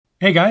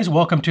Hey guys,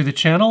 welcome to the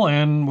channel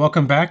and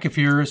welcome back if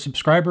you're a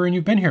subscriber and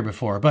you've been here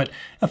before. But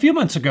a few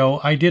months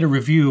ago, I did a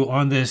review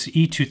on this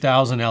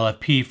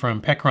E2000LFP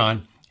from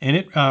Pecron, and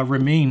it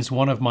remains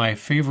one of my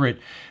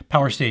favorite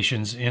power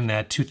stations in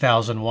that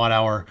 2000 watt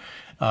hour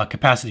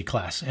capacity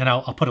class. And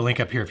I'll put a link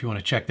up here if you want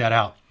to check that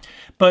out.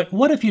 But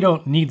what if you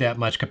don't need that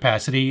much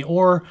capacity?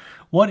 Or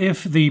what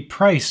if the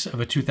price of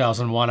a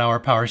 2000 watt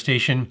hour power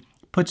station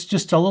puts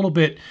just a little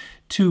bit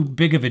too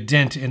big of a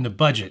dent in the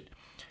budget?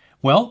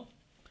 Well,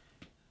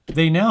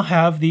 they now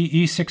have the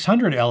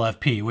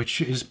E600LFP, which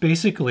is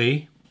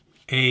basically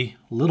a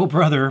little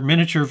brother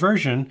miniature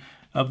version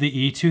of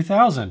the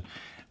E2000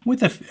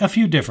 with a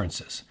few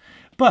differences.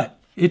 But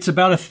it's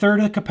about a third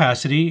of the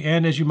capacity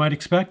and, as you might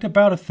expect,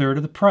 about a third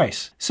of the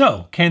price.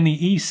 So can the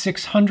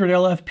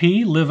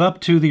E600LFP live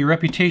up to the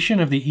reputation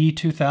of the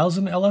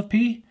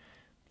E2000LFP?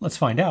 Let's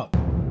find out.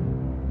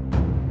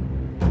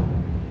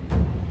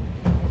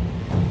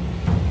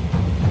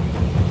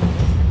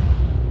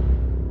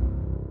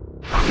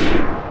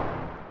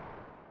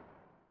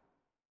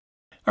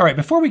 All right,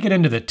 before we get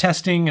into the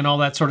testing and all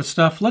that sort of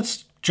stuff,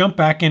 let's jump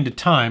back into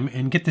time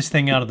and get this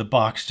thing out of the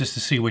box just to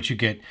see what you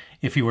get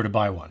if you were to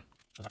buy one.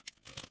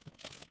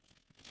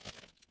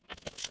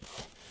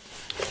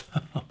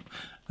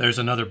 There's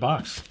another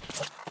box.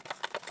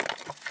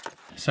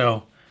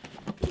 So,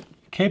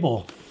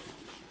 cable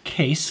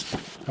case.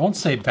 I won't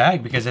say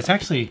bag because it's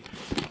actually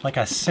like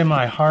a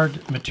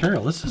semi-hard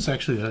material. This is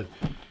actually the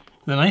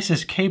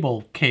nicest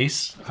cable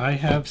case I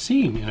have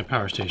seen in a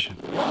power station.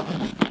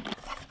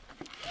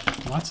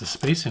 Lots of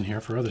space in here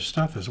for other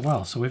stuff as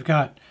well. So we've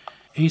got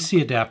AC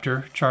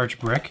adapter, charge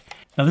brick.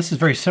 Now this is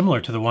very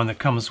similar to the one that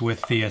comes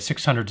with the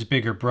 600's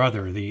bigger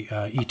brother, the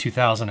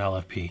E2000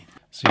 LFP.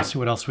 So you see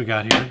what else we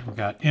got here? We've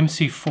got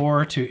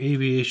MC4 to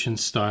aviation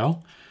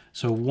style.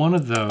 So one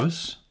of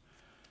those,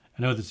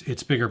 I know that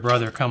its bigger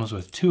brother comes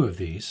with two of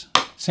these.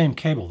 Same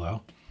cable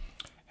though.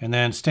 And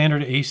then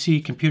standard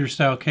AC computer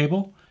style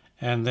cable.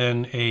 And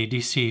then a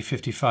DC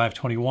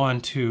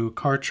 5521 to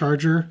car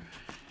charger.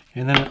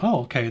 And then,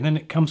 and then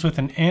it comes with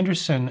an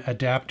Anderson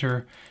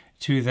adapter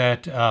to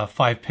that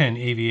 5-pin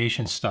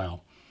aviation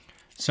style.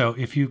 So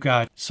if you've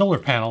got solar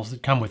panels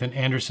that come with an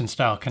Anderson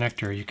style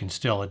connector, you can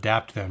still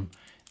adapt them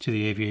to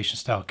the aviation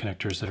style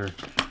connectors that are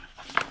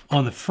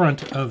on the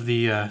front of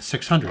the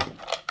 600,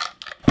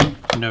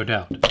 no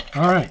doubt.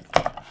 All right,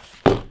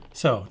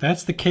 so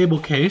that's the cable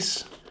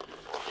case.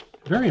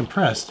 Very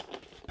impressed.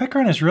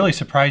 Pecron is really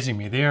surprising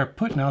me. They are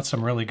putting out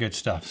some really good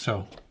stuff,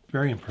 so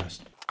very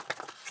impressed.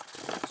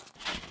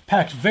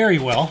 Packed very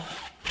well.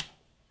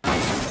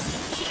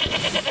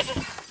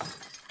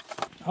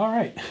 All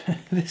right,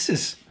 this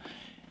is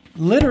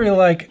literally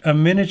like a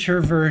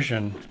miniature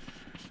version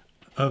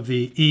of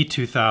the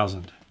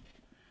E2000.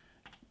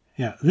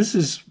 Yeah, this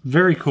is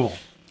very cool.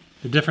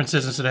 The difference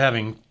is instead of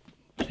having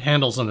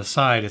handles on the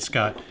side, it's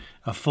got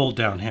a fold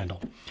down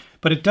handle.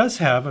 But it does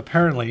have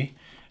apparently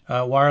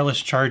wireless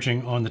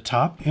charging on the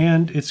top,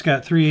 and it's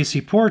got 3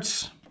 AC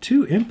ports,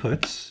 2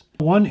 inputs,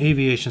 1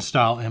 aviation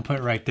style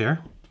input right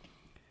there,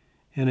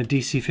 and a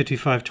DC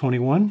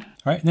 5521. All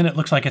right, and then it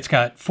looks like it's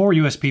got 4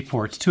 USB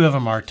ports. 2 of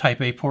them are Type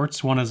A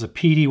ports. One is a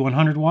PD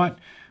 100 watt,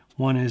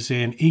 one is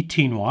an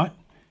 18 watt,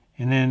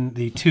 and then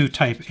the 2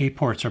 Type A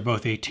ports are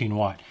both 18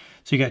 watt.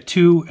 So you got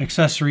 2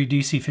 accessory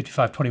DC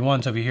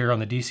 5521s over here on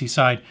the DC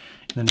side,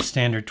 and then the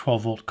standard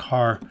 12 volt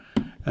car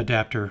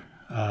adapter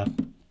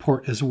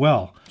port as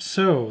well.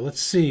 So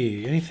let's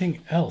see, anything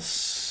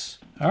else?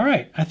 All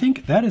right, I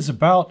think that is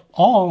about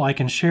all I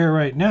can share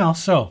right now.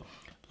 So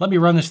let me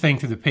run this thing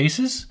through the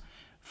paces,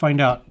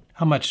 find out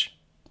how much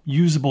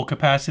usable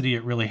capacity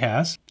it really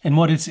has, and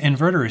what its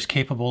inverter is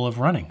capable of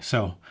running.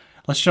 So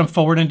let's jump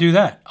forward and do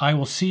that. I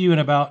will see you in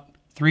about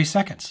 3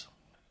 seconds.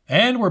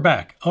 And we're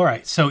back. All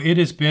right, so it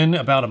has been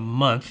about a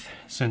month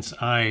since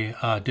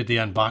I did the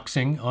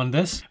unboxing on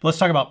this. Let's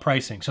talk about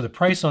pricing. So the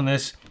price on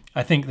this,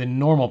 I think the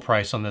normal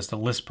price on this, the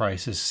list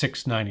price, is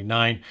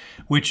 $699,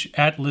 which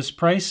at list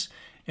price,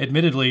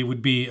 admittedly,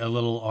 would be a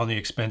little on the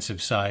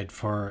expensive side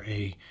for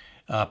a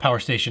power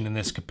station in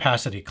this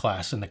capacity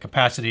class. And the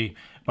capacity,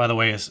 by the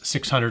way, is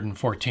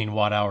 614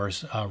 watt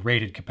hours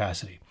rated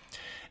capacity.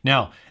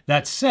 Now,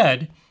 that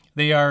said,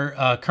 they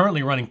are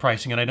currently running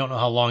pricing, and I don't know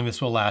how long this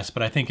will last,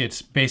 but I think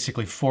it's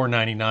basically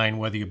 $499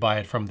 whether you buy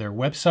it from their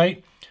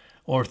website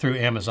or through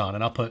Amazon.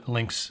 And I'll put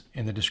links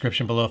in the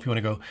description below if you want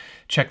to go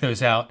check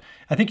those out.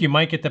 I think you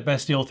might get the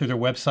best deal through their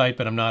website,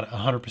 but I'm not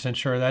 100%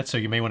 sure of that, so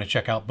you may want to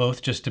check out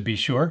both just to be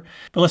sure.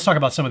 But let's talk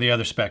about some of the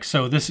other specs.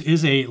 So this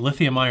is a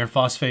lithium iron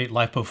phosphate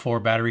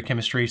LiFePO4 battery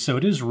chemistry, so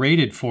it is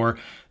rated for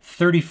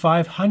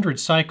 3,500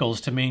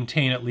 cycles to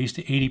maintain at least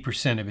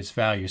 80% of its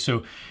value.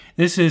 So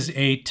this is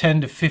a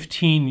 10 to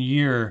 15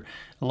 year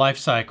life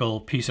cycle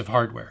piece of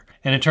hardware.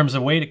 And in terms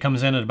of weight, it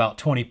comes in at about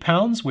 20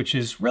 pounds, which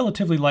is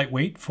relatively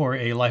lightweight for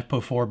a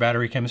LiFePO4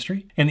 battery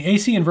chemistry. And the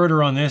AC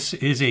inverter on this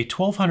is a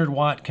 1200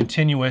 watt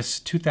continuous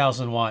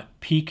 2000 watt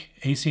peak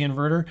AC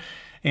inverter.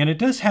 And it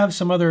does have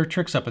some other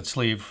tricks up its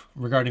sleeve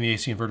regarding the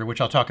AC inverter, which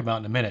I'll talk about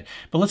in a minute.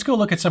 But let's go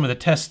look at some of the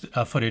test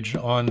footage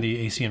on the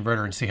AC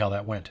inverter and see how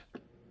that went.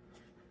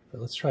 But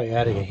let's try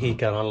adding a heat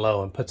gun on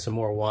low and put some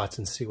more watts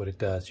and see what it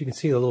does. You can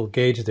see the little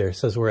gauge there. It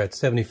says we're at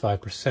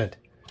 75%.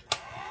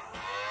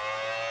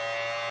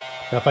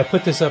 Now if I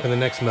put this up in the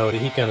next mode, the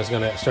heat gun is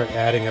going to start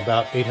adding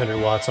about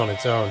 800 watts on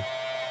its own.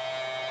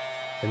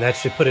 And that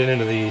should put it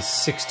into the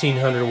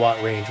 1600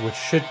 watt range, which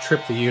should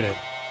trip the unit.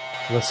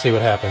 Let's see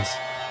what happens.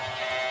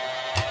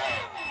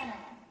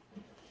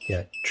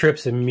 Yeah, it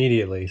trips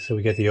immediately, so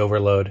we get the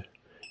overload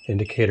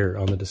indicator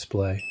on the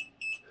display.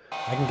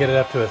 I can get it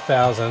up to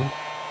 1000.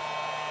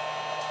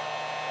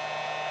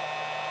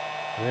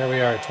 And there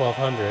we are at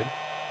 1200.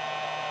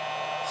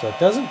 So it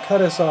doesn't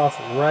cut us off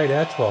right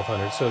at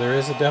 1200, so there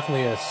is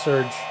definitely a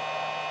surge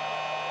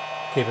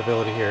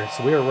capability here.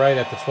 So we are right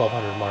at the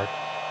 1200 mark.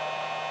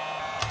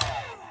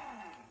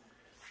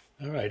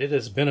 All right, it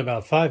has been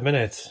about 5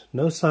 minutes,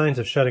 no signs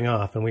of shutting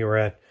off, and we were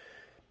at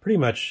pretty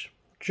much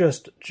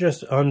just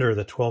under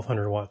the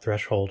 1200 watt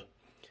threshold.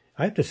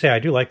 I have to say, I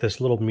do like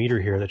this little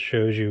meter here that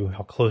shows you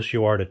how close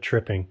you are to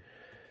tripping.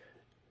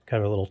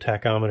 Kind of a little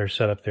tachometer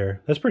set up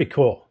there. That's pretty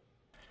cool.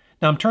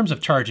 Now, in terms of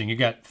charging, you've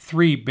got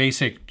 3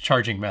 basic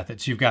charging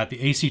methods. You've got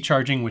the AC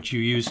charging, which you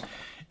use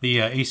the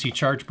AC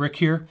charge brick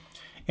here.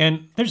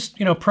 And there's,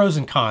 pros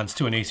and cons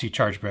to an AC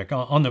charge brick.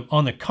 On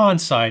the con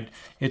side,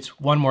 it's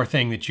one more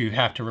thing that you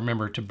have to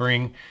remember to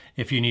bring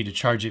if you need to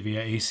charge it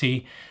via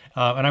AC.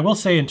 And I will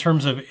say, in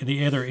terms of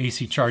the other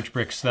AC charge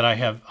bricks that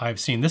I've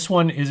seen, this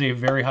one is a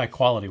very high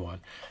quality one.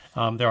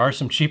 There are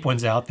some cheap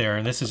ones out there,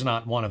 and this is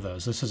not one of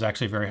those. This is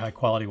actually a very high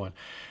quality one.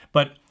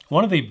 But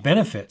one of the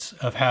benefits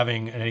of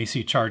having an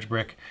AC charge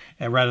brick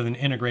rather than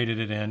integrated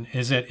it in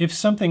is that if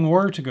something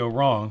were to go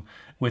wrong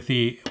with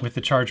the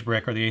charge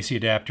brick or the AC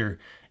adapter,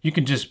 you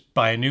can just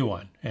buy a new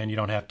one and you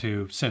don't have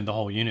to send the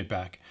whole unit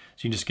back.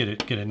 So you can just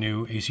get a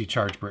new AC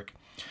charge brick.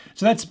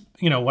 So that's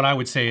what I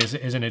would say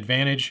is an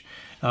advantage.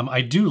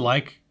 I do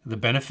like the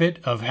benefit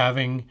of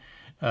having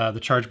the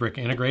charge brick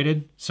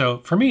integrated. So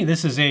for me,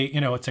 this is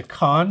it's a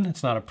con.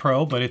 It's not a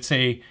pro, but it's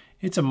a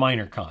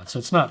minor con. So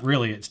it's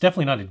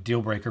definitely not a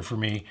deal breaker for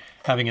me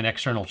having an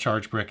external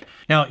charge brick.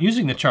 Now,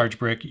 using the charge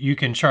brick, you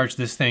can charge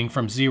this thing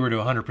from 0 to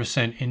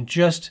 100% in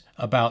just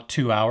about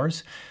 2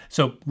 hours.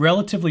 So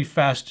relatively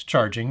fast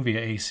charging via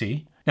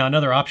AC. Now,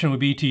 another option would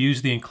be to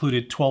use the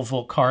included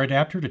 12-volt car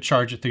adapter to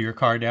charge it through your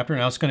car adapter.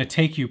 Now, it's going to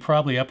take you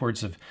probably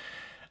upwards of,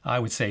 I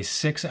would say,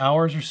 6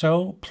 hours or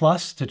so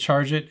plus to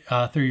charge it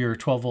through your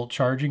 12-volt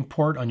charging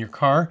port on your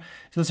car.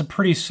 So that's a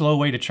pretty slow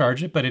way to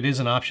charge it, but it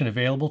is an option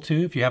available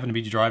too if you happen to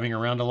be driving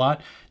around a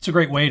lot. It's a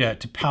great way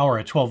to power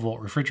a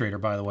 12-volt refrigerator,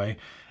 by the way.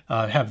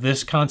 Have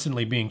this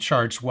constantly being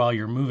charged while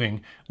you're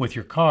moving with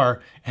your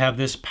car. Have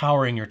this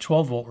powering your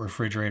 12-volt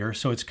refrigerator,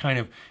 so it's kind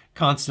of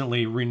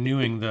constantly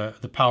renewing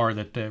the power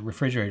that the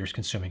refrigerator is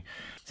consuming.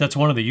 So that's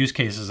one of the use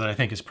cases that I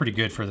think is pretty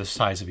good for the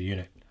size of a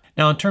unit.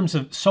 Now, in terms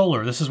of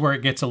solar, this is where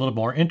it gets a little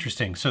more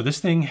interesting. So this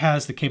thing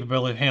has the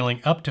capability of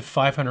handling up to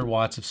 500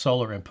 watts of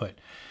solar input.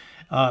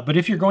 But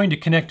if you're going to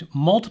connect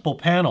multiple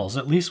panels,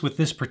 at least with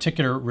this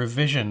particular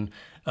revision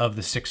of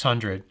the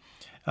 600,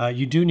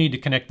 you do need to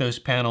connect those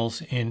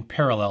panels in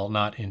parallel,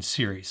 not in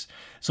series.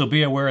 So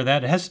be aware of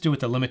that. It has to do with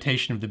the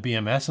limitation of the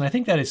BMS, and I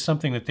think that is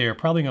something that they are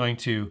probably going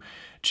to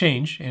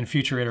change in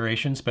future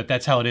iterations, but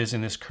that's how it is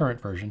in this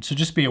current version. So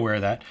just be aware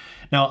of that.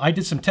 Now, I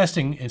did some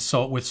testing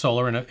with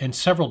solar in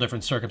several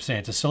different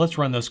circumstances, so let's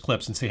run those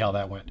clips and see how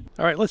that went.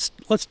 All right, let's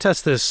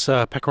test this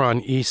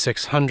Pecron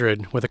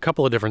E600 with a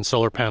couple of different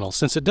solar panels.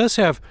 Since it does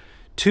have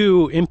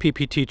 2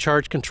 MPPT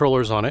charge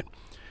controllers on it,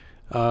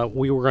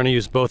 we were going to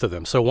use both of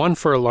them. So one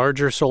for a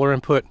larger solar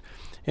input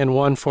and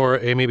one for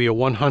maybe a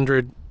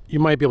 100. You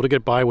might be able to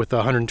get by with a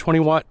 120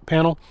 watt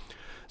panel.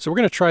 So we're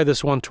going to try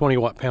this 120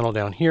 watt panel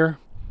down here.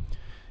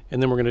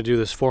 And then we're going to do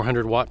this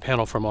 400 watt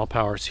panel from All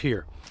Powers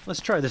here.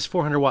 Let's try this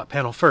 400 watt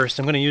panel first.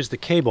 I'm going to use the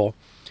cable,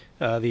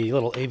 the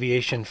little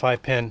aviation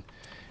 5-pin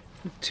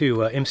to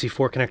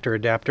MC4 connector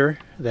adapter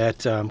that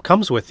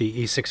comes with the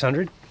E600.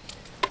 And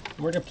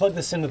we're going to plug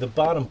this into the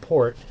bottom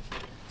port.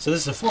 So this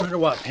is a 400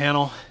 watt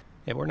panel.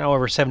 And we're now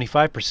over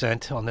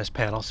 75% on this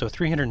panel, so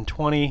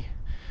 320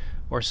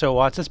 or so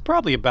watts. That's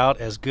probably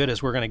about as good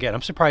as we're going to get.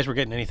 I'm surprised we're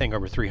getting anything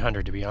over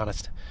 300, to be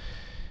honest,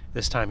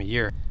 this time of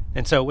year.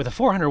 And so with a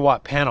 400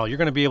 watt panel, you're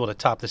going to be able to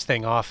top this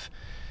thing off.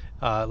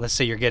 Let's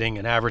say you're getting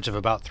an average of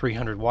about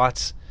 300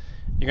 watts.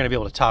 You're going to be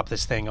able to top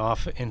this thing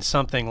off in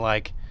something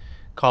like,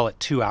 call it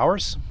 2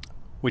 hours,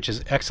 which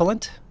is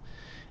excellent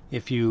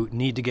if you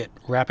need to get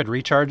rapid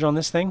recharge on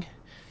this thing.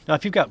 Now,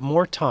 if you've got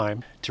more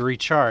time to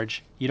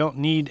recharge, you don't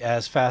need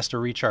as fast a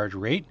recharge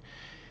rate.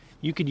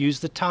 You could use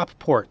the top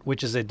port,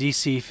 which is a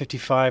DC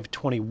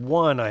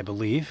 5521, I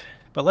believe.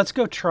 But let's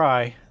go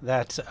try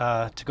that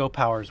To-Go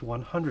Power's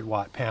 100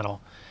 watt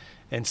panel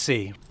and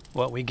see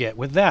what we get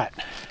with that.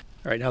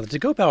 All right, now the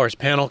To-Go Power's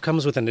panel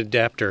comes with an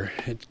adapter.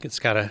 It's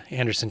got an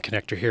Anderson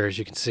connector here, as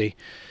you can see,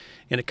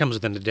 and it comes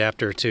with an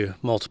adapter to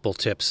multiple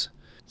tips.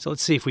 So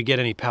let's see if we get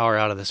any power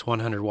out of this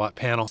 100 watt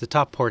panel. The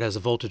top port has a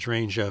voltage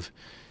range of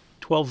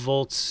 12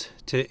 volts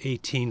to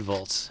 18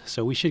 volts.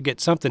 So we should get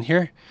something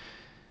here.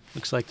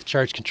 Looks like the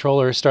charge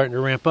controller is starting to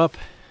ramp up.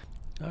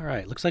 All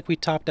right, looks like we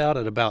topped out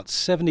at about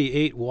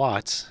 78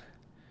 watts,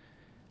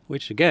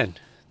 which again,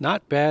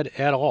 not bad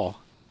at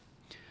all.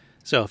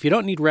 So if you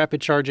don't need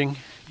rapid charging,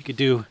 you could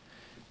do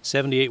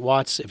 78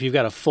 watts. If you've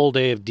got a full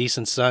day of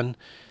decent sun,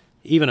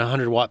 even a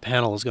 100-watt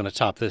panel is going to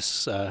top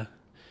this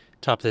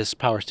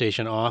power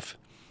station off.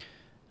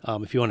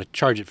 If you want to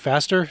charge it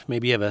faster,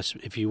 maybe you have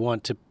if you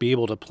want to be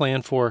able to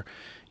plan for,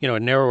 a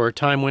narrower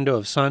time window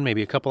of sun,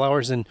 maybe a couple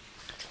hours, then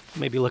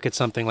maybe look at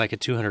something like a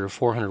 200 or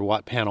 400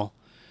 watt panel,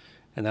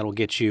 and that'll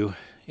get you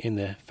in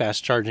the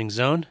fast charging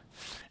zone.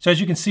 So as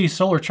you can see,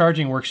 solar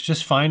charging works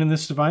just fine in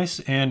this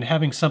device, and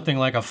having something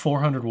like a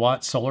 400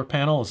 watt solar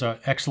panel is an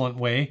excellent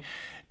way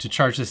to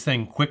charge this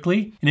thing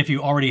quickly. And if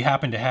you already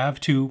happen to have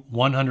two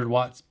 100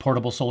 watt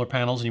portable solar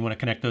panels and you want to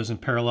connect those in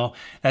parallel,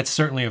 that's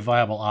certainly a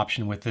viable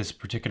option with this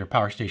particular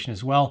power station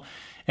as well.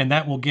 And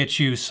that will get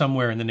you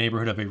somewhere in the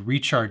neighborhood of a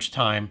recharge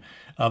time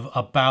of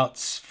about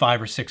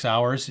 5 or 6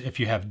 hours if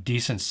you have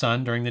decent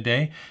sun during the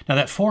day. Now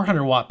that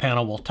 400 watt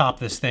panel will top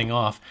this thing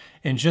off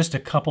in just a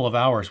couple of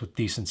hours with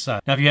decent sun.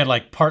 Now if you had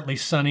like partly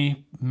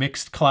sunny,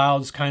 mixed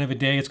clouds kind of a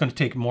day, it's going to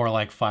take more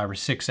like 5 or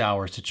 6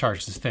 hours to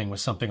charge this thing with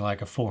something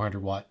like a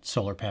 400 watt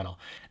solar panel.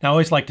 Now I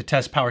always like to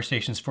test power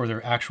stations for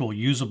their actual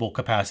usable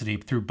capacity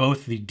through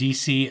both the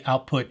DC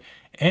output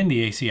and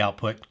the AC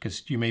output,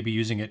 because you may be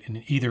using it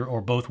in either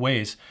or both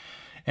ways.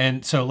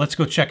 And so let's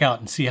go check out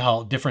and see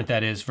how different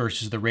that is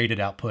versus the rated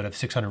output of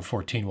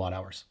 614 watt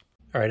hours.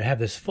 All right, I have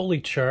this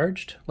fully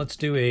charged. Let's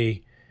do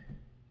a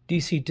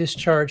DC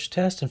discharge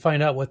test and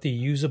find out what the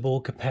usable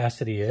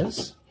capacity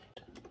is.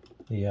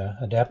 The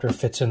adapter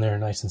fits in there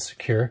nice and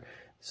secure.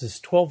 This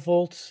is 12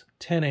 volts,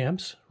 10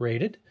 amps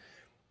rated.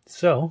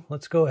 So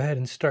let's go ahead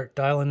and start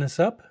dialing this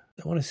up.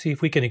 I want to see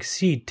if we can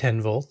exceed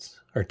 10 volts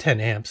or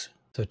 10 amps.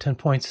 So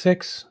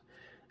 10.6,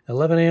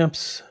 11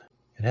 amps.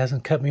 It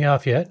hasn't cut me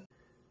off yet.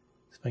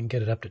 I can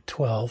get it up to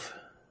 12.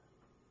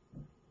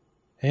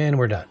 And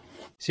we're done.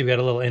 See, we got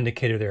a little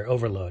indicator there,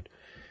 overload.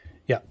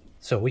 Yeah,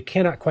 so we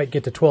cannot quite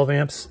get to 12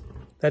 amps.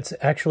 That's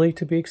actually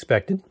to be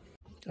expected.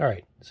 All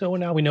right, so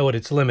now we know what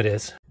its limit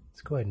is.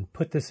 Let's go ahead and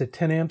put this at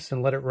 10 amps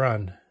and let it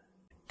run.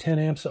 10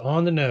 amps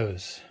on the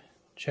nose.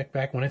 Check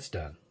back when it's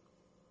done.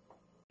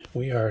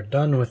 We are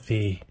done with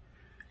the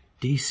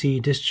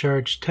DC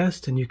discharge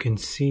test, and you can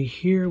see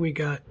here we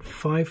got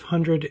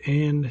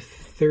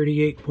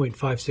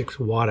 538.56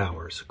 watt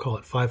hours. Call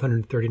it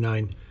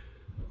 539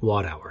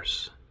 watt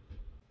hours.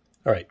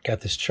 All right,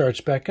 got this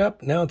charged back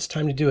up. Now it's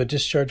time to do a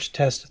discharge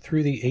test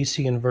through the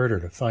AC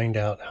inverter to find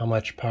out how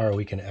much power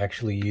we can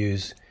actually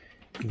use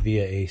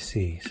via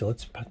AC. So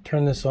let's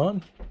turn this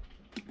on.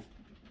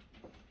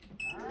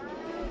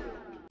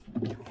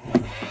 And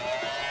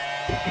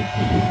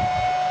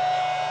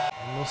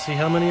we'll see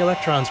how many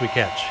electrons we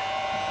catch.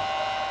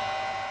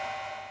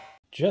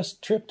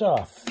 Just tripped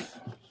off.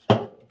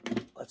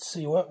 Let's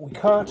see what we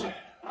caught.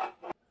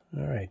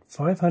 All right,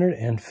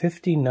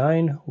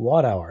 559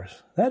 watt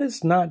hours. That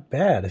is not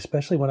bad,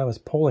 especially when I was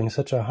pulling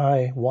such a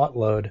high watt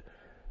load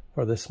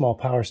for this small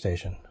power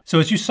station. So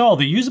as you saw,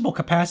 the usable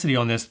capacity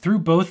on this through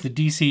both the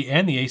DC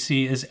and the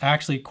AC is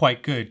actually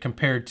quite good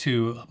compared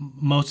to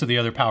most of the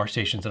other power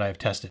stations that I have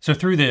tested. So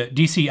through the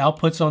DC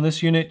outputs on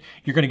this unit,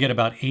 you're going to get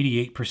about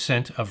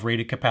 88% of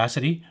rated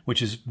capacity,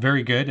 which is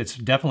very good. It's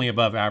definitely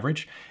above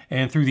average.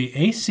 And through the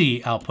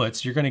AC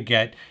outputs, you're going to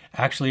get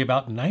actually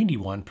about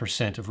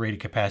 91% of rated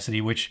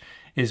capacity, which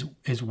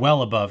is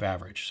well above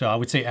average. So I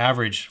would say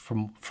average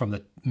from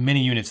the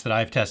many units that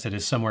I've tested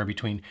is somewhere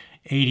between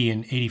 80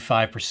 and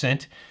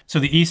 85%. So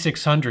the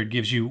E600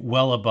 gives you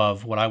well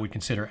above what I would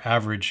consider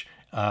average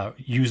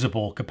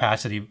usable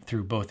capacity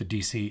through both the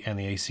DC and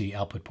the AC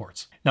output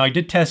ports. Now I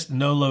did test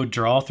no load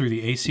draw through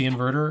the AC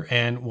inverter,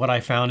 and what I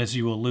found is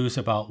you will lose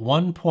about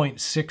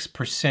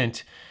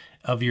 1.6%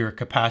 of your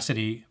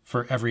capacity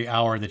for every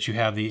hour that you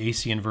have the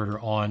AC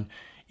inverter on,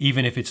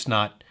 even if it's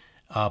not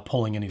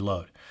pulling any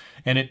load.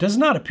 And it does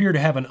not appear to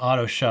have an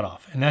auto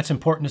shutoff, and that's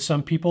important to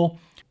some people.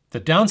 The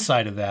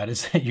downside of that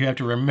is that you have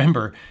to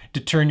remember to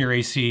turn your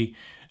AC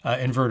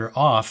inverter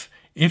off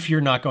if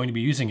you're not going to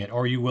be using it,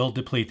 or you will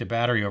deplete the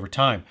battery over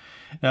time.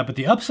 Now, but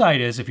the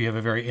upside is if you have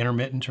a very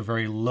intermittent or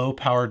very low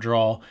power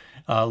draw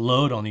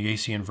load on the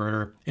AC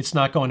inverter, it's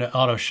not going to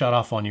auto shut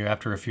off on you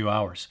after a few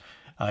hours.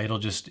 It'll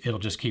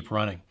just keep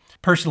running.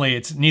 Personally,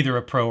 it's neither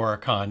a pro or a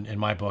con in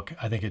my book.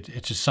 I think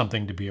it's just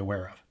something to be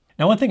aware of.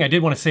 Now, one thing I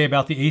did want to say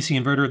about the AC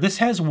inverter, this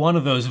has one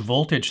of those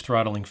voltage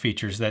throttling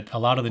features that a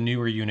lot of the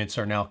newer units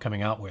are now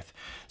coming out with.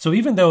 So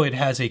even though it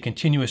has a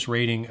continuous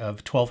rating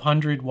of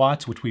 1200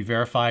 watts, which we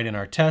verified in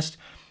our test,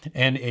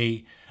 and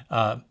a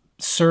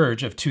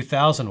surge of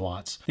 2000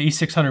 watts, the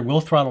E600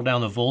 will throttle down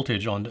the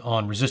voltage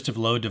on resistive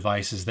load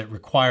devices that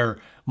require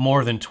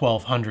more than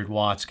 1200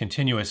 watts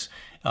continuous,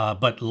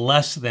 but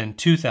less than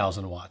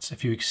 2000 watts.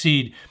 If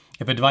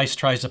a device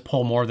tries to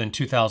pull more than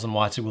 2000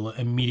 watts, it will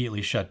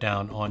immediately shut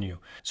down on you.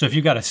 So if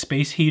you've got a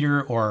space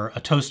heater or a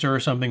toaster or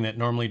something that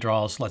normally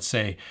draws, let's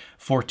say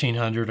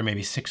 1400 or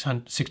maybe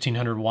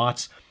 1600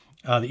 watts,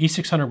 The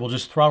E600 will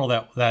just throttle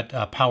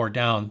that power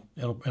down.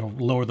 It'll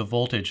lower the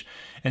voltage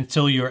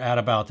until you're at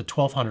about the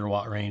 1200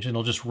 watt range, and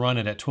it'll just run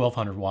it at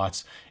 1200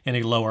 watts in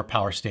a lower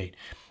power state.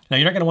 Now,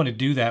 you're not going to want to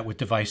do that with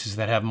devices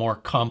that have more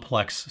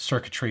complex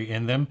circuitry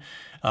in them,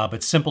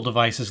 but simple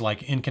devices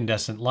like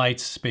incandescent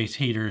lights, space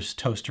heaters,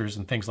 toasters,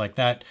 and things like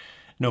that,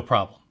 no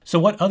problem. So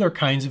what other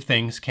kinds of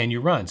things can you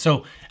run?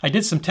 So I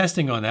did some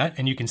testing on that,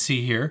 and you can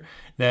see here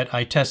that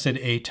I tested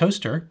a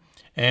toaster,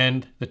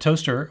 and the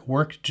toaster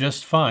worked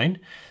just fine.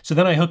 So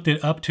then I hooked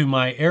it up to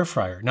my air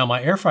fryer. Now,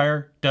 my air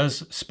fryer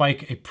does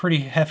spike a pretty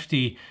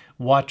hefty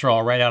watt draw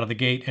right out of the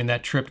gate, and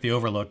that tripped the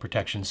overload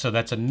protection. So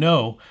that's a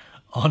no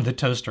on the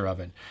toaster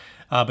oven.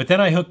 But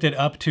then I hooked it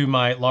up to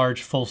my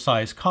large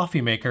full-size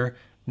coffee maker.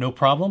 No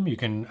problem. You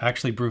can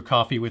actually brew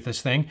coffee with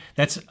this thing.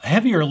 That's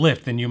heavier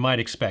lift than you might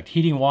expect.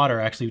 Heating water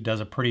actually does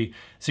a pretty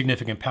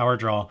significant power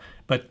draw,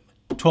 but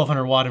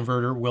 1200 watt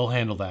inverter will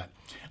handle that.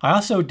 I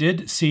also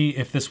did see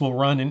if this will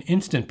run an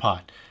Instant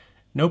Pot.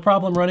 No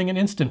problem running an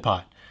Instant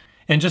Pot.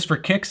 And just for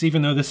kicks,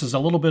 even though this is a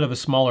little bit of a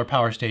smaller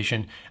power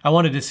station, I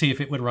wanted to see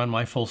if it would run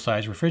my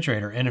full-size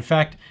refrigerator. And in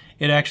fact,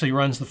 it actually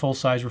runs the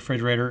full-size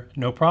refrigerator,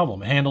 no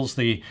problem. It handles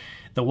the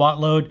watt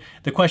load.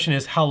 The question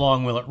is, how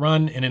long will it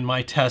run? And in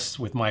my tests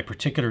with my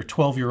particular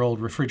 12-year-old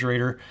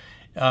refrigerator,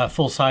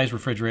 full-size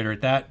refrigerator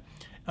at that,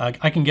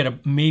 I can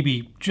get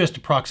maybe just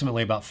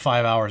approximately about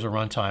 5 hours of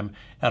runtime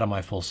out of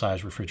my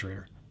full-size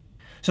refrigerator.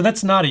 So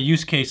that's not a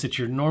use case that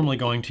you're normally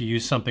going to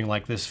use something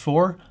like this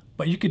for,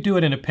 but you could do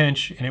it in a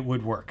pinch and it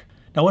would work.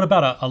 Now, what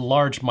about a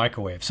large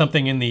microwave,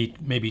 something in the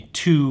maybe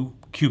 2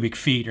 cubic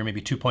feet or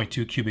maybe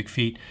 2.2 cubic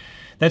feet?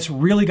 That's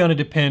really going to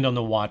depend on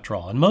the watt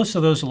draw. And most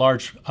of those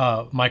large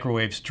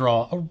microwaves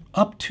draw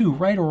up to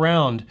right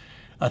around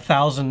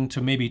 1,000 to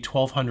maybe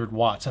 1,200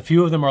 watts. A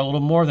few of them are a little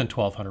more than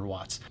 1,200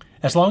 watts.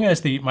 As long as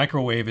the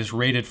microwave is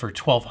rated for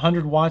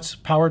 1,200 watts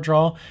power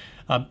draw,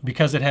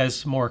 because it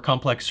has more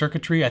complex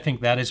circuitry, I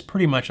think that is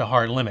pretty much a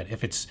hard limit.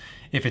 If it's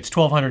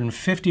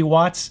 1,250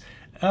 watts,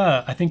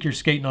 I think you're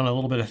skating on a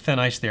little bit of thin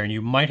ice there, and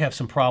you might have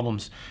some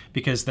problems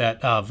because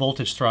that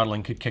voltage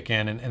throttling could kick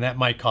in, and that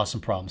might cause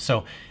some problems.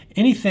 So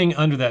anything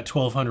under that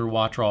 1,200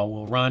 watt draw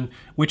will run,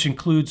 which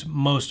includes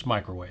most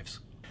microwaves.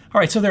 All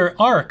right, so there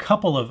are a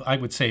couple of, I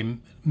would say,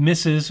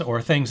 misses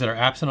or things that are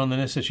absent on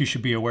this that you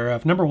should be aware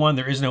of. Number one,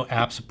 there is no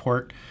app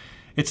support.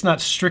 It's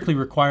not strictly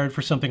required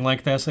for something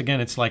like this.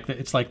 Again, it's like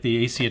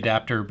the AC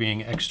adapter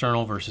being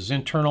external versus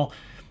internal.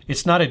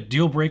 It's not a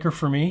deal breaker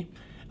for me,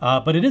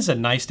 but it is a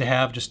nice to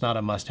have, just not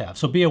a must have.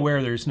 So be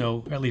aware there's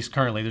no, at least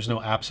currently, there's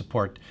no app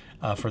support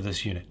for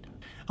this unit.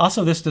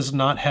 Also, this does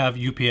not have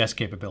UPS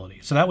capability.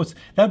 So that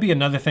would be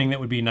another thing that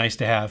would be nice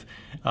to have,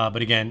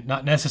 but again,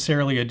 not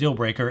necessarily a deal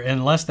breaker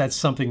unless that's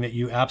something that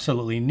you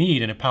absolutely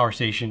need in a power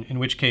station, in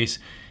which case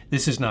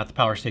this is not the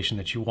power station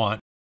that you want.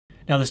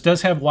 Now, this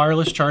does have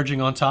wireless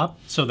charging on top,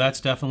 so that's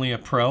definitely a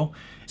pro.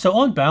 So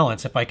on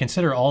balance, if I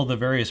consider all the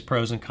various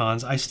pros and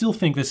cons, I still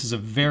think this is a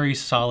very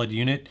solid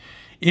unit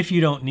if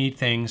you don't need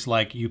things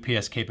like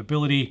UPS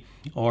capability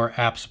or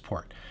app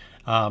support.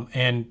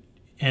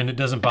 And it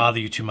doesn't bother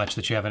you too much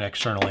that you have an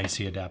external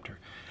AC adapter.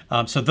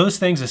 So those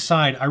things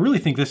aside, I really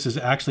think this is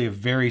actually a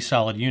very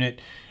solid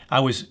unit. I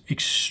was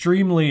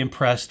extremely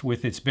impressed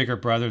with its bigger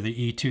brother,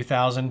 the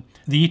E2000.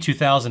 The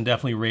E2000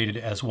 definitely rated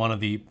as one of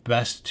the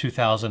best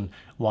 2,000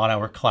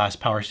 watt-hour class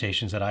power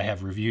stations that I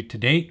have reviewed to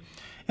date.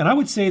 And I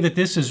would say that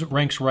this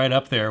ranks right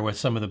up there with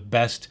some of the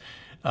best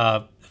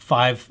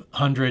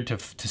 500 to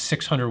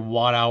 600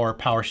 watt-hour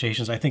power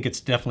stations. I think it's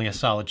definitely a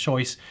solid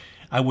choice.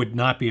 I would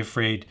not be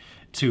afraid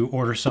to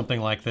order something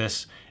like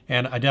this,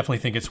 and I definitely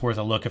think it's worth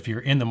a look if you're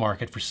in the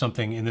market for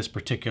something in this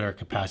particular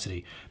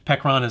capacity.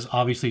 Pecron is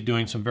obviously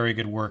doing some very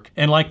good work,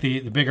 and like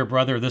the bigger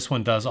brother, this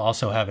one does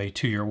also have a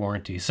 2-year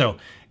warranty, so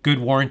good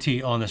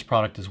warranty on this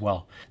product as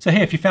well. So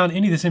hey, if you found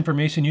any of this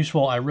information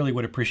useful, I really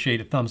would appreciate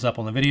a thumbs up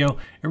on the video.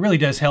 It really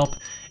does help,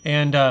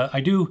 and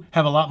I do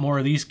have a lot more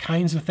of these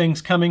kinds of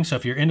things coming, so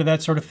if you're into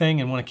that sort of thing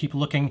and want to keep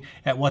looking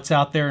at what's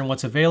out there and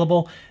what's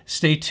available,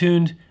 stay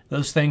tuned.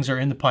 Those things are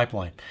in the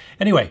pipeline.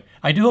 Anyway,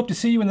 I do hope to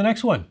see you in the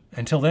next one.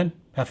 Until then,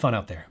 have fun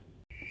out there.